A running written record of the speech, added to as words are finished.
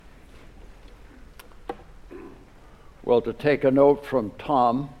Well, to take a note from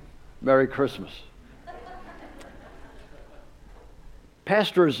Tom, Merry Christmas.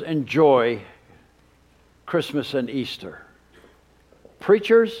 Pastors enjoy Christmas and Easter.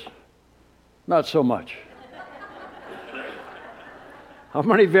 Preachers, not so much. How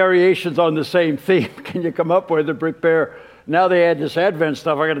many variations on the same theme can you come up with to prepare? Now they add this Advent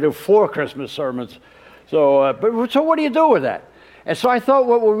stuff. I got to do 4 Christmas sermons. So what do you do with that? And so I thought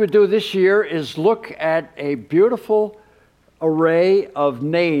what we would do this year is look at a beautiful array of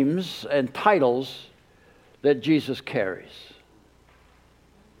names and titles that Jesus carries.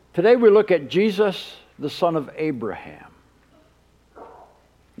 Today we look at Jesus, the son of Abraham.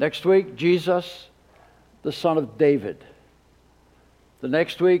 Next week, Jesus, the son of David. The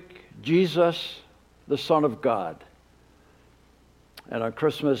next week, Jesus, the Son of God. And on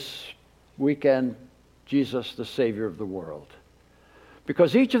Christmas weekend, Jesus, the Savior of the world.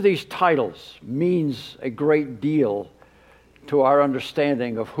 Because each of these titles means a great deal to our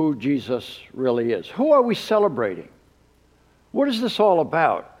understanding of who Jesus really is. Who are we celebrating? What is this all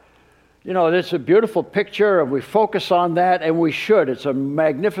about? You know, it's a beautiful picture, and we focus on that, and we should. It's a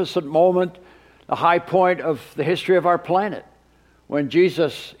magnificent moment, a high point of the history of our planet, when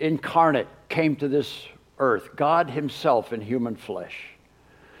Jesus incarnate came to this earth, God himself in human flesh.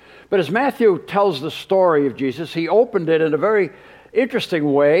 But as Matthew tells the story of Jesus, he opened it in a very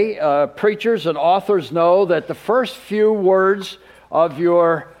interesting way. Preachers and authors know that the first few words of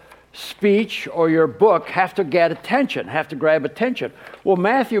your speech or your book have to get attention, have to grab attention. Well,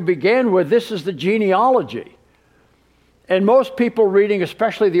 Matthew began with, this is the genealogy. And most people reading,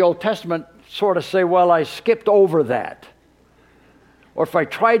 especially the Old Testament, sort of say, well, I skipped over that. Or if I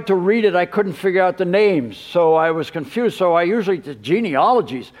tried to read it, I couldn't figure out the names, so I was confused. So I usually, the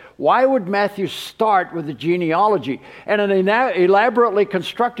genealogies. Why would Matthew start with the genealogy? And an elaborately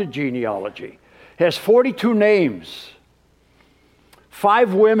constructed genealogy. It has 42 names,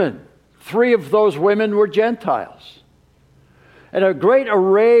 5 women. 3 of those women were Gentiles. And a great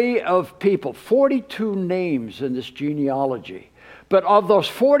array of people, 42 names in this genealogy. But of those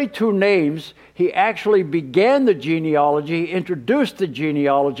 42 names, he actually began the genealogy, introduced the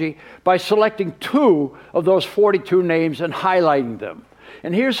genealogy by selecting 2 of those 42 names and highlighting them.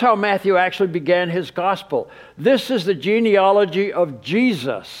 And here's how Matthew actually began his gospel. This is the genealogy of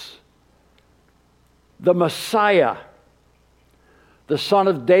Jesus, the Messiah, the son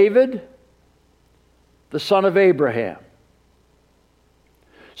of David, the son of Abraham.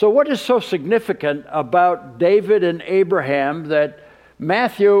 So what is so significant about David and Abraham that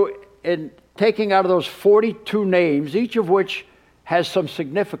Matthew, in taking out of those 42 names, each of which has some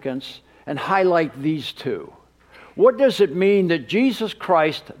significance, and highlight these 2? What does it mean that Jesus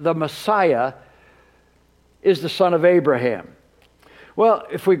Christ, the Messiah, is the son of Abraham? Well,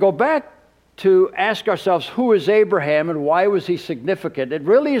 if we go back to ask ourselves, who is Abraham and why was he significant? It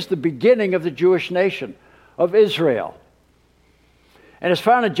really is the beginning of the Jewish nation of Israel. And it's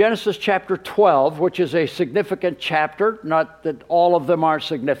found in Genesis chapter 12, which is a significant chapter. Not that all of them aren't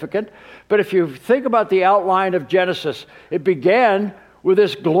significant, but if you think about the outline of Genesis, it began with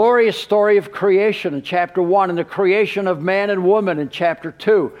this glorious story of creation in chapter 1 and the creation of man and woman in chapter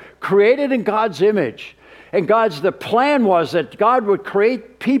 2, created in God's image. And the plan was that God would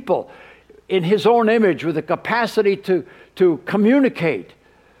create people in his own image with the capacity to communicate,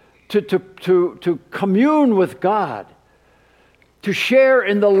 to commune with God, to share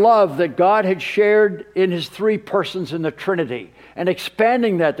in the love that God had shared in his 3 persons in the Trinity, and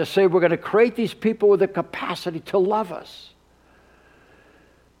expanding that to say we're going to create these people with the capacity to love us.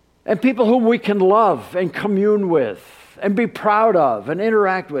 And people whom we can love and commune with and be proud of and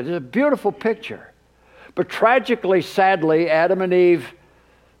interact with. It's a beautiful picture. But tragically, sadly, Adam and Eve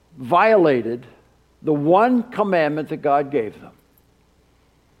violated the one commandment that God gave them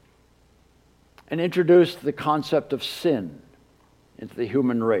and introduced the concept of sin into the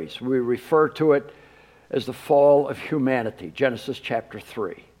human race. We refer to it as the fall of humanity, Genesis chapter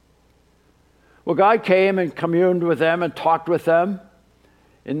 3. Well, God came and communed with them and talked with them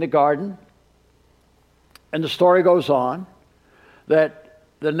in the garden. And the story goes on that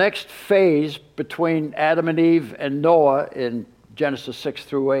the next phase between Adam and Eve and Noah in Genesis 6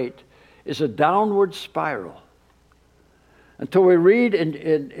 through 8 is a downward spiral. Until we read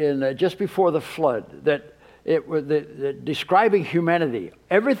in just before the flood that it was describing humanity.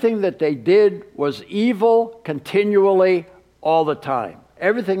 Everything that they did was evil continually all the time.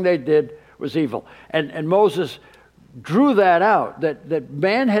 Everything they did was evil. And Moses drew that out, that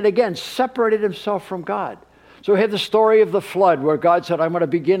man had again separated himself from God. So we have the story of the flood where God said, I'm going to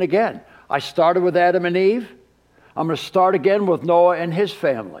begin again. I started with Adam and Eve. I'm going to start again with Noah and his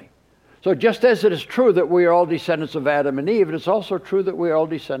family. So just as it is true that we are all descendants of Adam and Eve, it is also true that we are all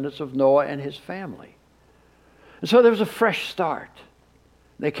descendants of Noah and his family. And so there was a fresh start.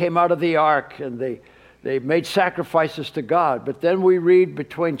 They came out of the ark and they made sacrifices to God. But then we read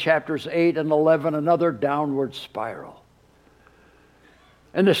between chapters 8 and 11 another downward spiral.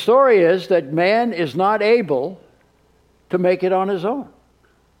 And the story is that man is not able to make it on his own.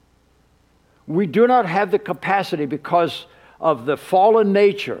 We do not have the capacity because of the fallen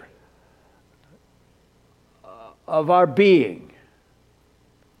nature of our being,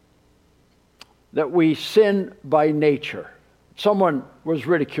 that we sin by nature. Someone was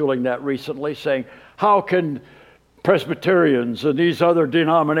ridiculing that recently, saying, how can Presbyterians and these other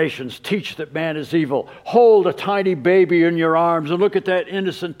denominations teach that man is evil? Hold a tiny baby in your arms and look at that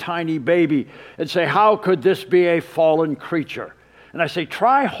innocent tiny baby and say, how could this be a fallen creature? And I say,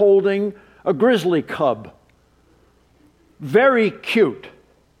 try holding a grizzly cub. Very cute.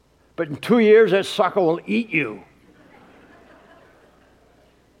 But in 2 years, that sucker will eat you.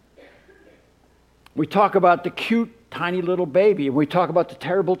 We talk about the cute, tiny little baby, and we talk about the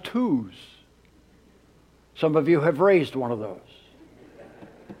terrible twos. Some of you have raised one of those.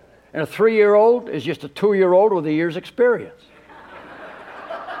 And a 3-year-old is just a 2-year-old with a year's experience.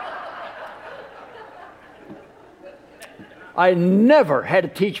 I never had to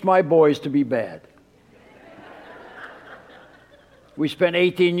teach my boys to be bad. We spent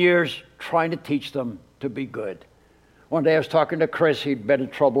 18 years trying to teach them to be good. One day I was talking to Chris. He'd been in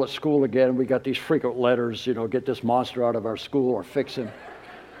trouble at school again. We got these frequent letters, get this monster out of our school or fix him.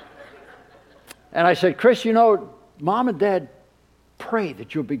 And I said, Chris, Mom and Dad pray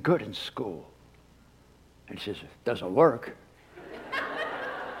that you'll be good in school. And he says, it doesn't work.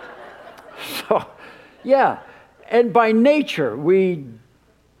 So, yeah. And by nature, we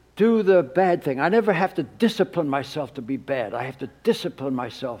do the bad thing. I never have to discipline myself to be bad. I have to discipline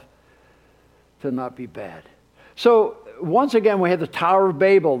myself to not be bad. So once again, we have the Tower of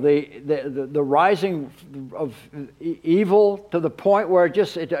Babel, the rising of evil to the point where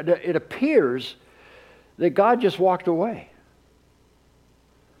it appears that God just walked away.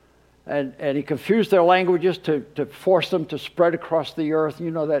 And he confused their languages to force them to spread across the earth.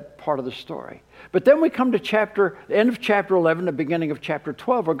 You know that part of the story. But then we come to the end of chapter 11, the beginning of chapter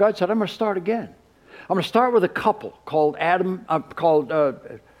 12, where God said, I'm going to start again. I'm going to start with a couple called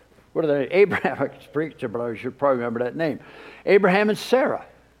what are they? Abraham, I can preach it, but I should probably remember that name. Abraham and Sarah.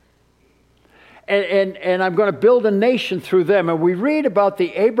 And I'm going to build a nation through them. And we read about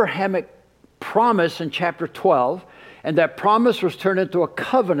the Abrahamic promise in chapter 12. And that promise was turned into a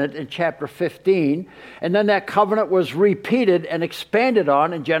covenant in chapter 15. And then that covenant was repeated and expanded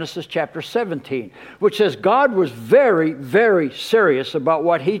on in Genesis chapter 17, which says God was very, very serious about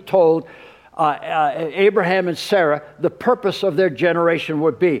what he told Abraham and Sarah the purpose of their generation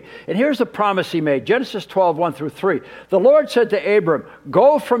would be. And here's the promise he made. Genesis 12, 1 through 3. The Lord said to Abram,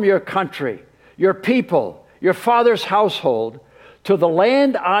 go from your country, your people, your father's household, to the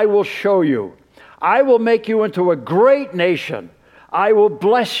land I will show you. I will make you into a great nation. I will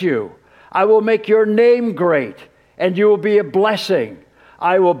bless you. I will make your name great, and you will be a blessing.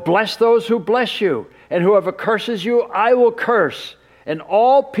 I will bless those who bless you, and whoever curses you, I will curse. And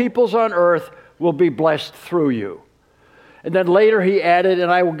all peoples on earth will be blessed through you. And then later he added,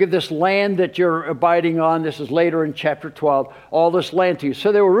 and I will give this land that you're abiding on, this is later in chapter 12, all this land to you.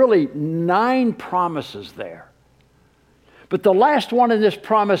 So there were really 9 promises there. But the last one in this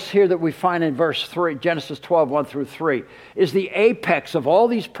promise here that we find in verse 3, Genesis 12, 1 through 3, is the apex of all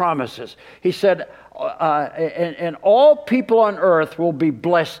these promises. He said, and all people on earth will be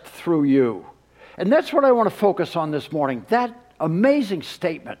blessed through you. And that's what I want to focus on this morning, that amazing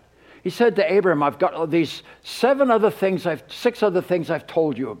statement. He said to Abraham, I've got these 6 other things I've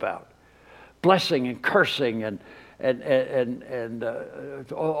told you about. Blessing and cursing and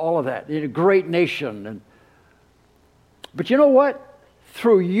all of that. A great nation. But you know what?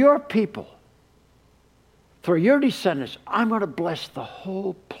 Through your people, through your descendants, I'm going to bless the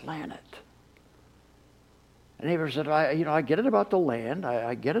whole planet. And Abraham said, I get it about the land.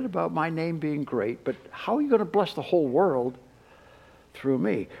 I get it about my name being great. But how are you going to bless the whole world through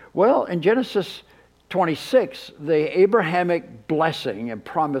me? Well, in Genesis 26, the Abrahamic blessing and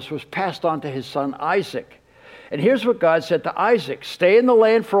promise was passed on to his son Isaac. And here's what God said to Isaac. Stay in the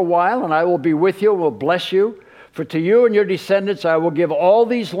land for a while, and I will be with you and will bless you. For to you and your descendants I will give all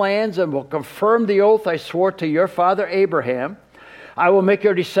these lands and will confirm the oath I swore to your father Abraham. I will make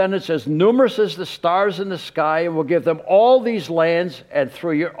your descendants as numerous as the stars in the sky and will give them all these lands, and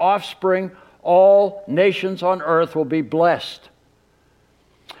through your offspring all nations on earth will be blessed.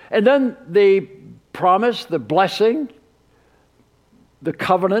 And then the promise, the blessing, the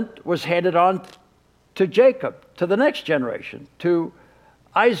covenant was handed on to Jacob, to the next generation, to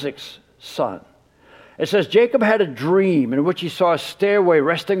Isaac's son. It says, Jacob had a dream in which he saw a stairway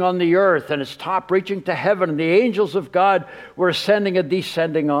resting on the earth and its top reaching to heaven, and the angels of God were ascending and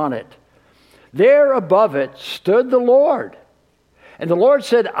descending on it. There above it stood the Lord. And the Lord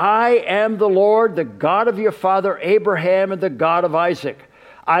said, I am the Lord, the God of your father Abraham and the God of Isaac.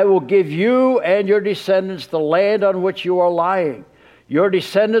 I will give you and your descendants the land on which you are lying. Your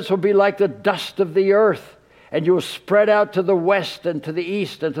descendants will be like the dust of the earth, and you will spread out to the west and to the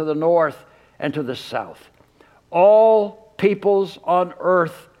east and to the north and to the south. All peoples on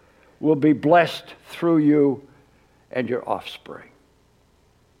earth will be blessed through you and your offspring.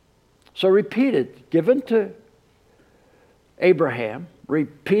 So repeated, given to Abraham,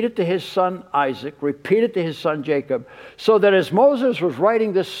 repeated to his son Isaac, repeated to his son Jacob, so that as Moses was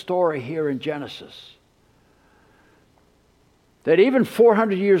writing this story here in Genesis, that even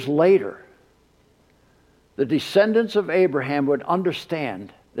 400 years later, the descendants of Abraham would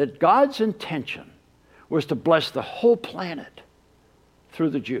understand that God's intention was to bless the whole planet through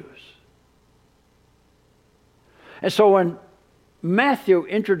the Jews. And so when Matthew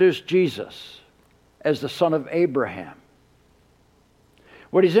introduced Jesus as the son of Abraham,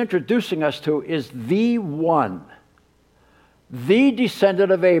 what he's introducing us to is the one, the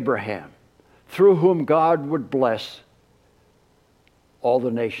descendant of Abraham, through whom God would bless all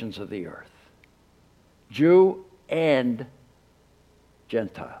the nations of the earth, Jew and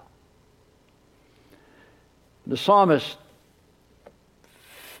Gentile. The psalmist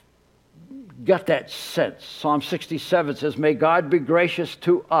got that sense. Psalm 67 says, may God be gracious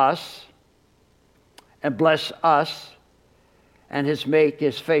to us and bless us, and make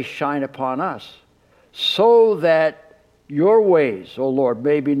his face shine upon us, so that your ways, O Lord,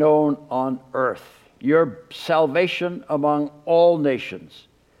 may be known on earth, your salvation among all nations.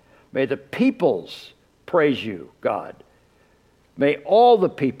 May the peoples praise you, God. May all the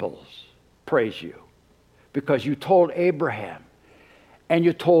peoples praise you, because you told Abraham, and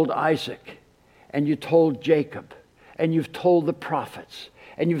you told Isaac, and you told Jacob, and you've told the prophets,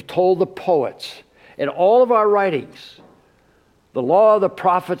 and you've told the poets, and all of our writings, the law, the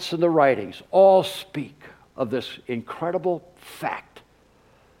prophets, and the writings all speak of this incredible fact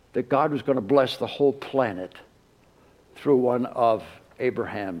that God was going to bless the whole planet through one of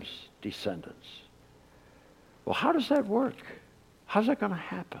Abraham's descendants. Well, how does that work? How's that going to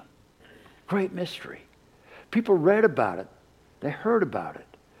happen? Great mystery. People read about it. They heard about it.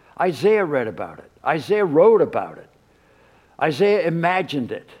 Isaiah read about it. Isaiah wrote about it. Isaiah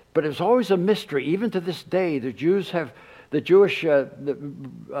imagined it. But it's always a mystery. Even to this day, the Jewish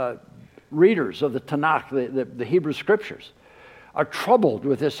readers of the Tanakh, the Hebrew Scriptures, are troubled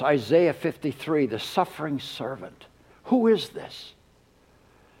with this Isaiah 53, the suffering servant. Who is this?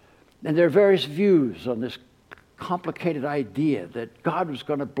 And there are various views on this complicated idea that God was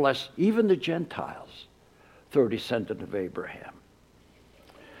going to bless even the Gentiles through a descendant of Abraham.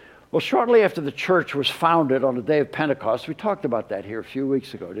 Well, shortly after the church was founded on the day of Pentecost, we talked about that here a few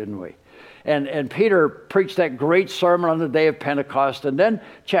weeks ago, didn't we? And Peter preached that great sermon on the day of Pentecost. And then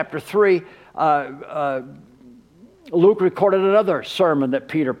chapter 3, Luke recorded another sermon that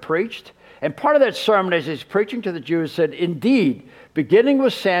Peter preached. And part of that sermon, as he's preaching to the Jews, said, indeed, beginning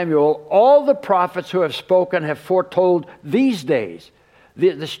with Samuel, all the prophets who have spoken have foretold these days,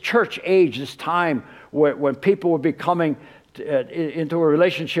 this church age, this time when people would be coming into a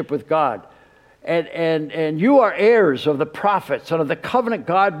relationship with God. And you are heirs of the prophets and of the covenant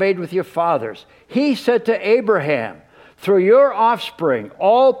God made with your fathers. He said to Abraham, through your offspring,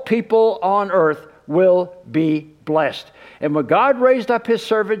 all people on earth will be blessed. And when God raised up his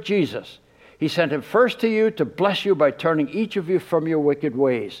servant Jesus, he sent him first to you to bless you by turning each of you from your wicked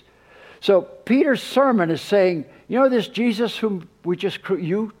ways. So Peter's sermon is saying, you know this Jesus whom you just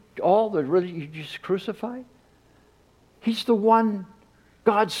crucified? He's the one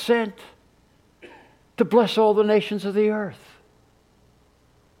God sent to bless all the nations of the earth.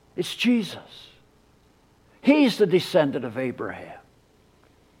 It's Jesus. He's the descendant of Abraham,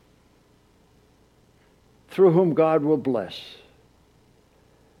 through whom God will bless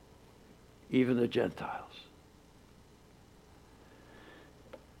even the Gentiles.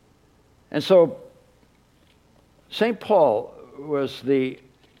 And so St. Paul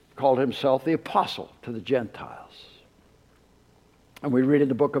called himself the apostle to the Gentiles. And we read in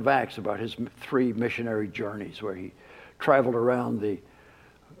the book of Acts about his 3 missionary journeys where he traveled around the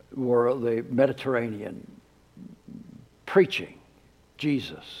world, the Mediterranean, preaching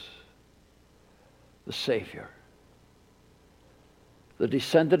Jesus, the Savior, the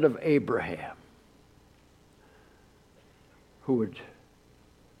descendant of Abraham, who would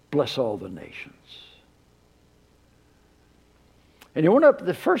bless all the nations. And he went up,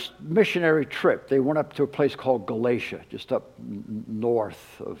 the first missionary trip, they went up to a place called Galatia, just up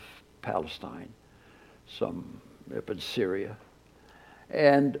north of Palestine, some up in Syria,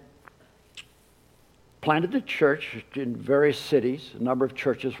 and planted a church in various cities. A number of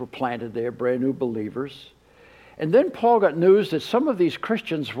churches were planted there, brand new believers. And then Paul got news that some of these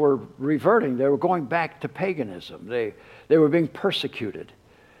Christians were reverting. They were going back to paganism. They were being persecuted.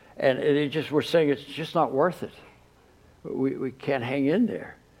 And they just were saying, it's just not worth it. We can't hang in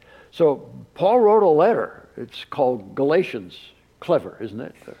there. So Paul wrote a letter. It's called Galatians. Clever, isn't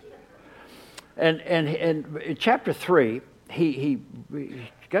it? And in chapter 3, he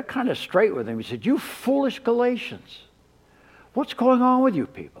got kind of straight with him. He said, you foolish Galatians, what's going on with you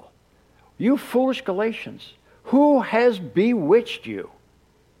people? You foolish Galatians, who has bewitched you?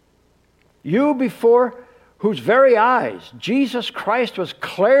 You before whose very eyes Jesus Christ was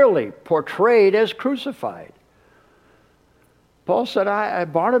clearly portrayed as crucified. Paul said,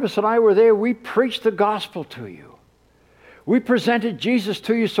 Barnabas and I were there. We preached the gospel to you. We presented Jesus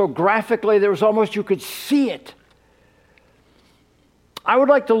to you so graphically there was almost you could see it. I would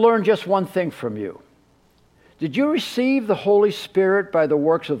like to learn just one thing from you. Did you receive the Holy Spirit by the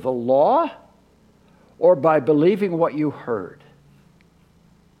works of the law or by believing what you heard?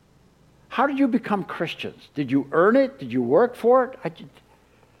 How did you become Christians? Did you earn it? Did you work for it?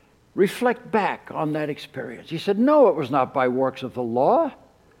 Reflect back on that experience. He said, no, it was not by works of the law.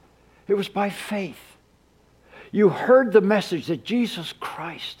 It was by faith. You heard the message that Jesus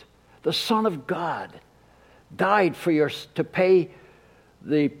Christ, the Son of God, died to pay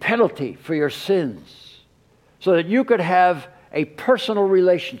the penalty for your sins so that you could have a personal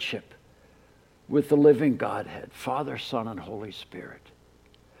relationship with the living Godhead, Father, Son, and Holy Spirit.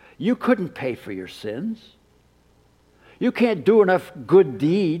 You couldn't pay for your sins. You can't do enough good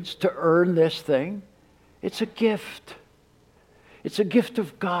deeds to earn this thing. It's a gift. It's a gift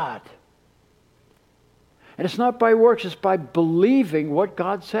of God. And it's not by works, it's by believing what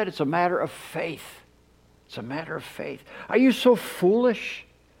God said. It's a matter of faith. It's a matter of faith. Are you so foolish?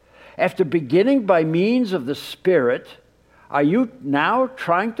 After beginning by means of the Spirit, are you now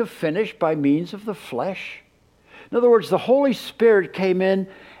trying to finish by means of the flesh? In other words, the Holy Spirit came in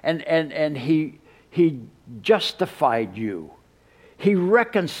and He justified you. He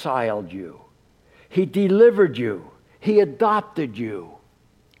reconciled you. He delivered you. He adopted you.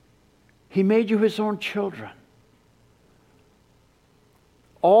 He made you His own children.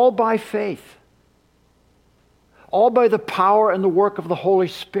 All by faith. All by the power and the work of the Holy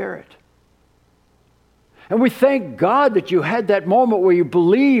Spirit. And we thank God that you had that moment where you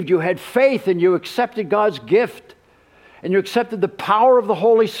believed, you had faith, and you accepted God's gift. And you accepted the power of the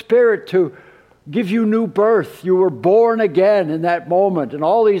Holy Spirit to give you new birth. You were born again in that moment. And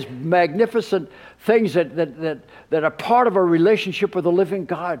all these magnificent things that are part of a relationship with the living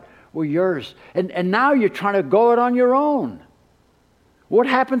God were yours. And now you're trying to go it on your own. What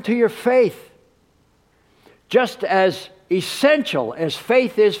happened to your faith? Just as essential as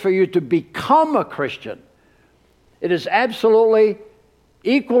faith is for you to become a Christian, it is absolutely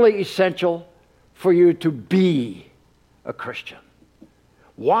equally essential for you to be a Christian.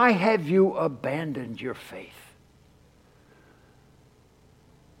 Why have you abandoned your faith?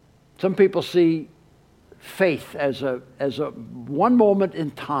 Some people see faith as a one moment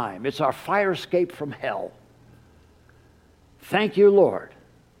in time. It's our fire escape from hell. Thank you, Lord.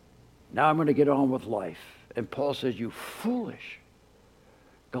 Now I'm going to get on with life. And Paul says, you foolish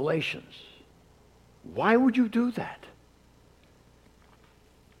Galatians, why would you do that?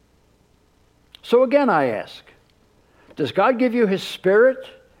 So again, I ask, does God give you His Spirit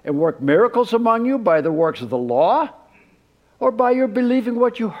and work miracles among you by the works of the law or by your believing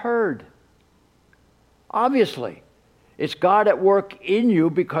what you heard? Obviously, it's God at work in you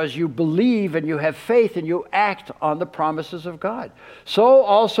because you believe and you have faith and you act on the promises of God. So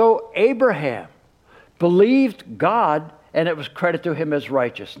also Abraham believed God and it was credited to him as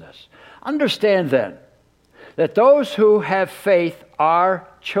righteousness. Understand then that those who have faith are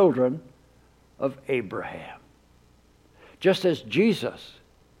children of Abraham. Just as Jesus,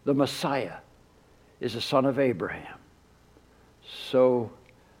 the Messiah, is a son of Abraham, so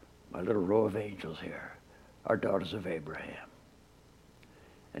my little row of angels here are daughters of Abraham.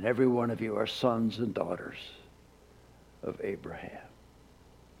 And every one of you are sons and daughters of Abraham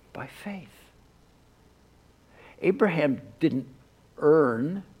by faith. Abraham didn't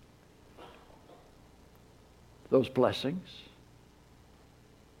earn those blessings.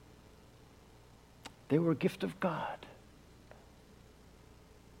 They were a gift of God.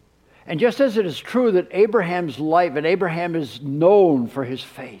 And just as it is true that Abraham's life, and Abraham is known for his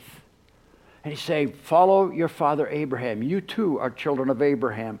faith, and he's saying, follow your father Abraham. You too are children of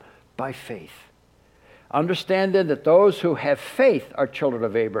Abraham by faith. Understand then that those who have faith are children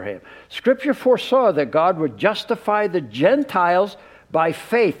of Abraham. Scripture foresaw that God would justify the Gentiles by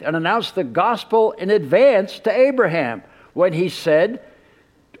faith and announce the gospel in advance to Abraham when he said,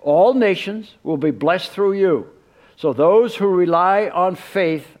 all nations will be blessed through you. So those who rely on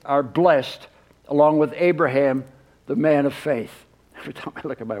faith are blessed, along with Abraham, the man of faith. Every time I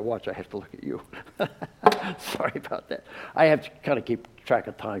look at my watch, I have to look at you. Sorry about that. I have to kind of keep track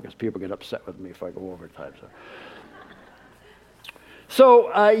of time because people get upset with me if I go over time.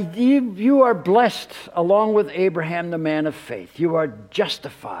 So you are blessed along with Abraham, the man of faith. You are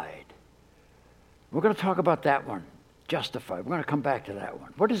justified. We're going to talk about that one, justified. We're going to come back to that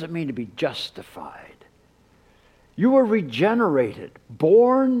one. What does it mean to be justified? You were regenerated,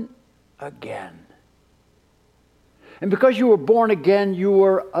 born again. And because you were born again, you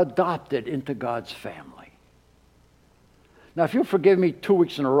were adopted into God's family. Now, if you'll forgive me, 2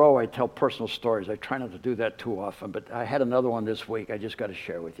 weeks in a row I tell personal stories. I try not to do that too often, but I had another one this week I just got to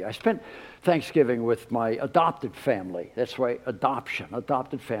share with you. I spent Thanksgiving with my adopted family. That's right, adoption,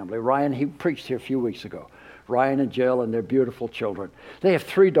 adopted family. Ryan, he preached here a few weeks ago. Ryan and Jill and their beautiful children. They have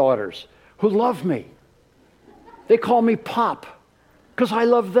 3 daughters who love me. They call me Pop because I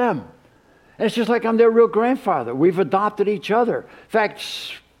love them. And it's just like I'm their real grandfather. We've adopted each other. In fact,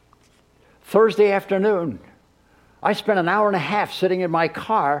 Thursday afternoon, I spent an hour and a half sitting in my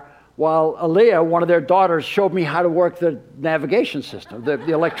car while Aaliyah, one of their daughters, showed me how to work the navigation system,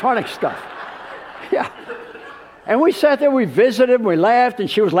 the electronic stuff. Yeah. And we sat there, we visited, we laughed,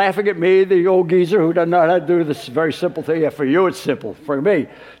 and she was laughing at me, the old geezer who doesn't know how to do this very simple thing. Yeah, for you it's simple. For me,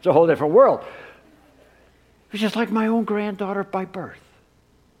 it's a whole different world. It was just like my own granddaughter by birth.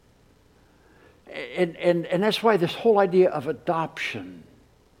 And that's why this whole idea of adoption,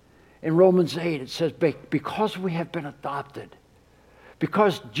 in Romans 8, it says, because we have been adopted,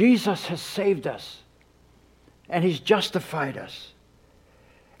 because Jesus has saved us, and he's justified us,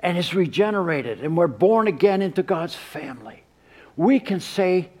 and has regenerated, and we're born again into God's family, we can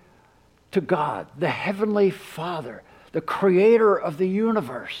say to God, the Heavenly Father, the creator of the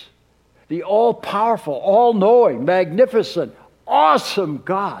universe, the all-powerful, all-knowing, magnificent, awesome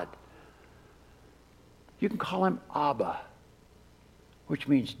God. You can call him Abba, which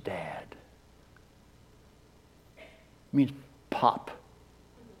means dad. It means Pop.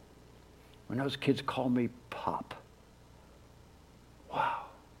 When those kids call me Pop. Wow.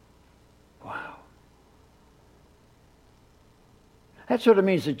 Wow. That's what it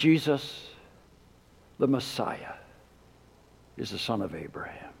means that Jesus, the Messiah, is the son of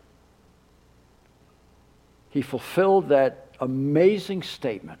Abraham. He fulfilled that amazing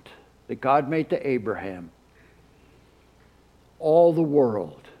statement that God made to Abraham. All the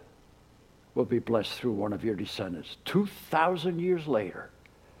world will be blessed through one of your descendants. 2,000 years later,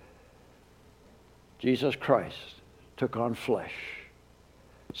 Jesus Christ took on flesh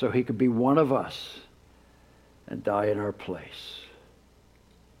so he could be one of us and die in our place.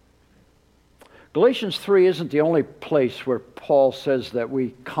 Galatians 3 isn't the only place where Paul says that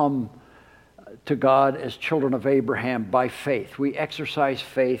we come to God as children of Abraham by faith. We exercise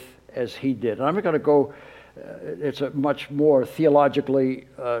faith as he did. And I'm not going to go, it's a much more theologically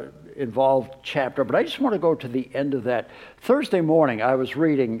involved chapter, but I just want to go to the end of that. Thursday morning, I was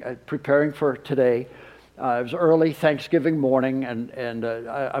reading, preparing for today. It was early Thanksgiving morning, and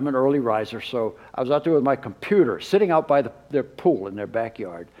I'm an early riser, so I was out there with my computer, sitting out by their pool in their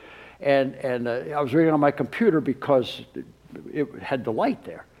backyard. And I was reading on my computer because it had the light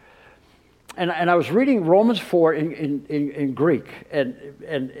there. And I was reading Romans 4 in Greek, and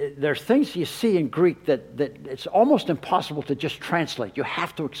there's things you see in Greek that it's almost impossible to just translate. You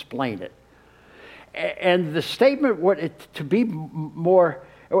have to explain it. And the statement, to be more,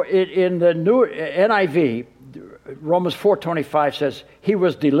 in the new NIV, Romans 4:25 says, he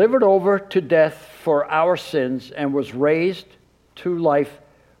was delivered over to death for our sins and was raised to life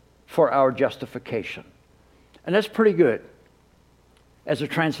for our justification. And that's pretty good as a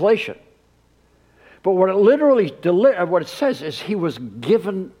translation. But what it literally, what it says is he was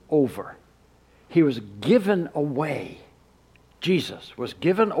given over. He was given away. Jesus was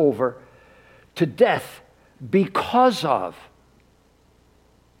given over to death because of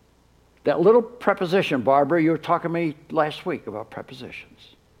that little preposition. Barbara, you were talking to me last week about prepositions.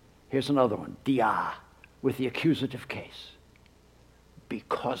 Here's another one, dia, with the accusative case.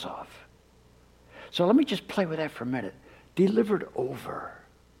 Because of. So let me just play with that for a minute. Delivered over.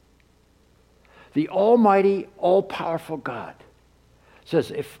 The almighty, all-powerful God,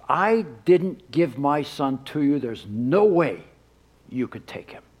 says, if I didn't give my son to you, there's no way you could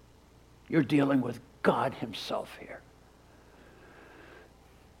take him. You're dealing with God himself here.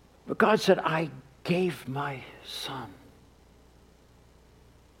 But God said, I gave my son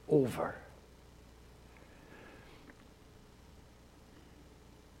over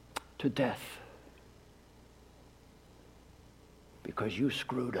to death because you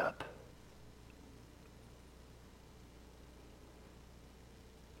screwed up.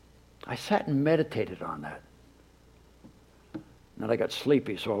 I sat and meditated on that. And then I got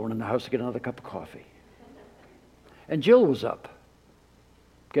sleepy, so I went in the house to get another cup of coffee. And Jill was up,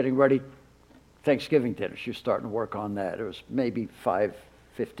 getting ready Thanksgiving dinner. She was starting to work on that. It was maybe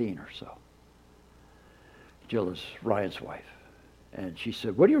 5:15 or so. Jill is Ryan's wife. And she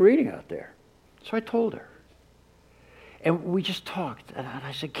said, what are you reading out there? So I told her. And we just talked. And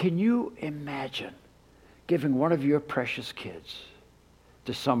I said, can you imagine giving one of your precious kids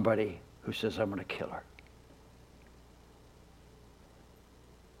to somebody who says, I'm going to kill her?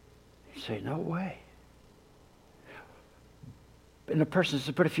 You say, no way. And the person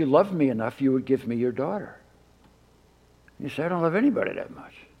says, but if you loved me enough, you would give me your daughter. You say, I don't love anybody that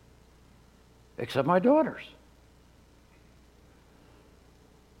much, except my daughters.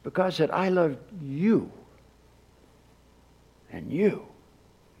 But God said, I love you, and you,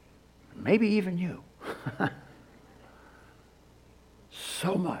 maybe even you,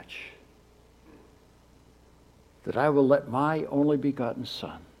 so much that I will let my only begotten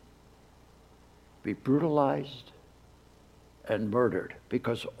son be brutalized and murdered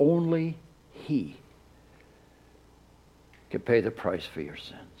because only he can pay the price for your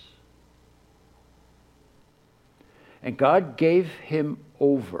sins. And God gave him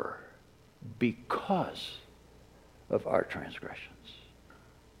over because of our transgressions.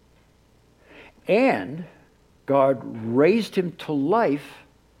 And God raised him to life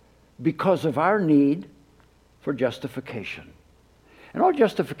because of our need for justification. And all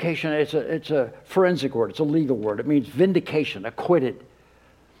justification, it's a forensic word. It's a legal word. It means vindication, acquitted.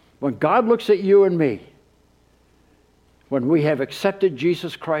 When God looks at you and me, when we have accepted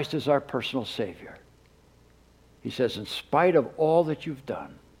Jesus Christ as our personal Savior, he says, in spite of all that you've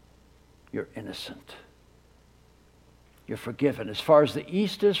done, you're innocent. You're forgiven. As far as the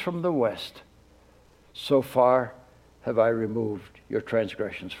east is from the west, so far have I removed your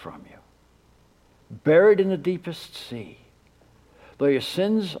transgressions from you. Buried in the deepest sea, though your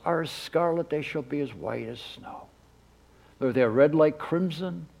sins are as scarlet, they shall be as white as snow. Though they are red like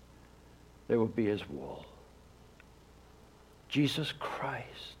crimson, they will be as wool. Jesus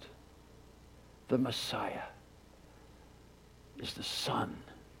Christ, the Messiah, is the son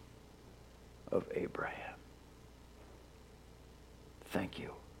of Abraham. Thank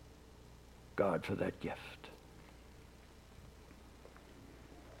you, God, for that gift.